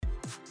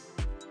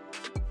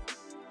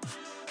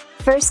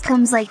First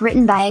Comes Like,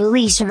 written by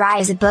Alisha,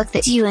 is a book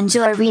that you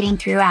enjoy reading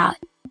throughout.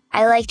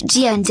 I liked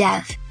Gia and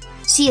Dev.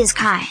 She is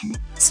kind,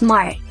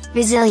 smart,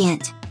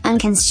 resilient,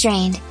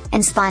 unconstrained,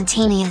 and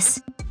spontaneous.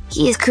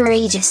 He is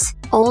courageous,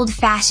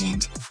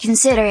 old-fashioned,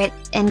 considerate,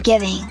 and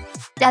giving.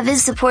 Dev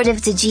is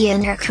supportive to Gia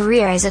in her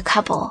career as a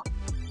couple.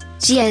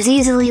 Gia is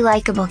easily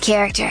likable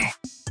character.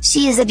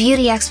 She is a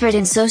beauty expert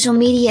and social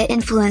media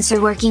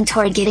influencer working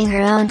toward getting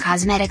her own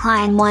cosmetic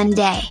line one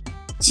day.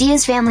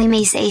 Gia's family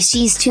may say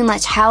she's too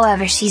much,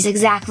 however she's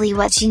exactly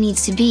what she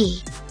needs to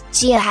be.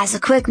 Gia has a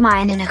quick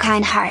mind and a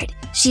kind heart.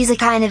 She's a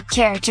kind of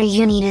character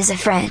you need as a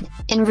friend,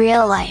 in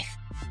real life.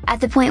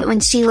 At the point when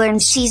she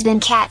learns she's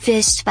been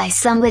catfished by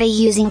somebody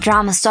using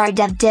drama star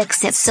Dev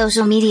Dixit's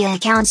social media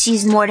account,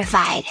 she's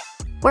mortified,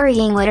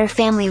 worrying what her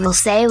family will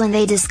say when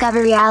they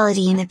discover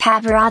reality and the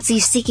paparazzi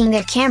sticking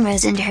their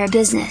cameras into her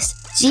business.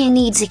 Gia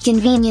needs a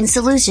convenient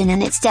solution,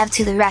 and it's Dev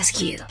to the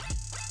rescue.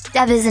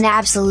 Dev is an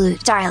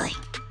absolute darling.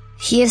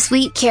 He is a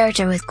sweet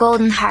character with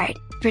golden heart,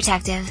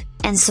 protective,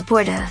 and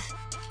supportive.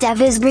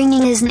 Dev is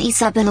bringing his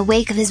niece up in the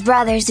wake of his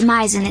brother's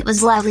demise, and it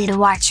was lovely to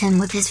watch him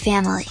with his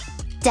family.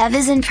 Dev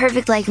isn't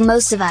perfect like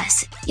most of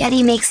us, yet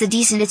he makes a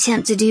decent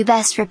attempt to do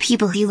best for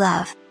people he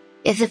loves.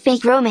 If the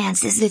fake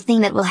romance is the thing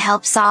that will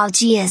help solve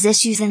Gia's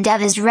issues, then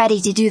Dev is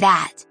ready to do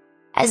that.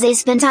 As they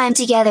spend time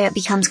together, it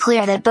becomes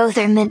clear that both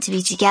are meant to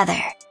be together.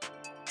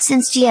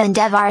 Since Gia and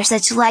Dev are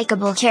such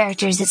likable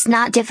characters, it's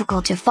not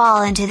difficult to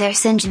fall into their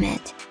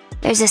sentiment.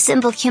 There's a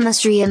simple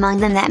chemistry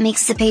among them that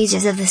makes the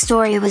pages of the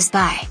story whiz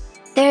by.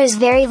 There is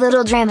very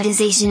little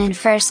dramatization in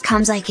First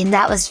Comes Like, and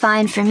that was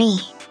fine for me.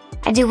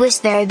 I do wish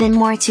there had been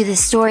more to the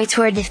story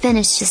toward the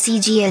finish to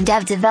see Gia and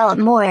Dev develop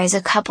more as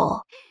a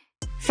couple.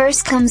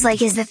 First Comes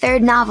Like is the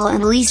third novel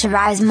in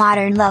Alisha's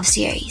modern love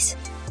series.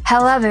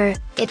 However,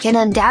 it can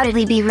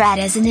undoubtedly be read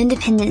as an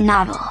independent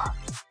novel.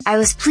 I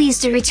was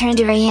pleased to return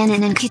to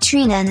Rhiannon and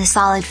Katrina, and the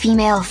solid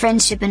female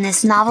friendship in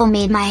this novel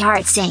made my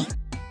heart sing.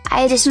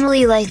 I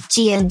additionally liked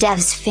Gia and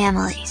Dev's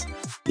families.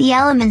 The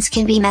elements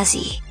can be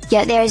messy,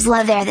 yet there is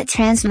love there that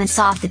transmits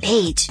off the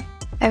page.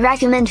 I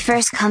recommend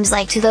First Comes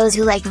Like to those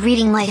who like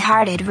reading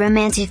light-hearted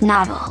romantic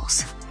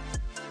novels.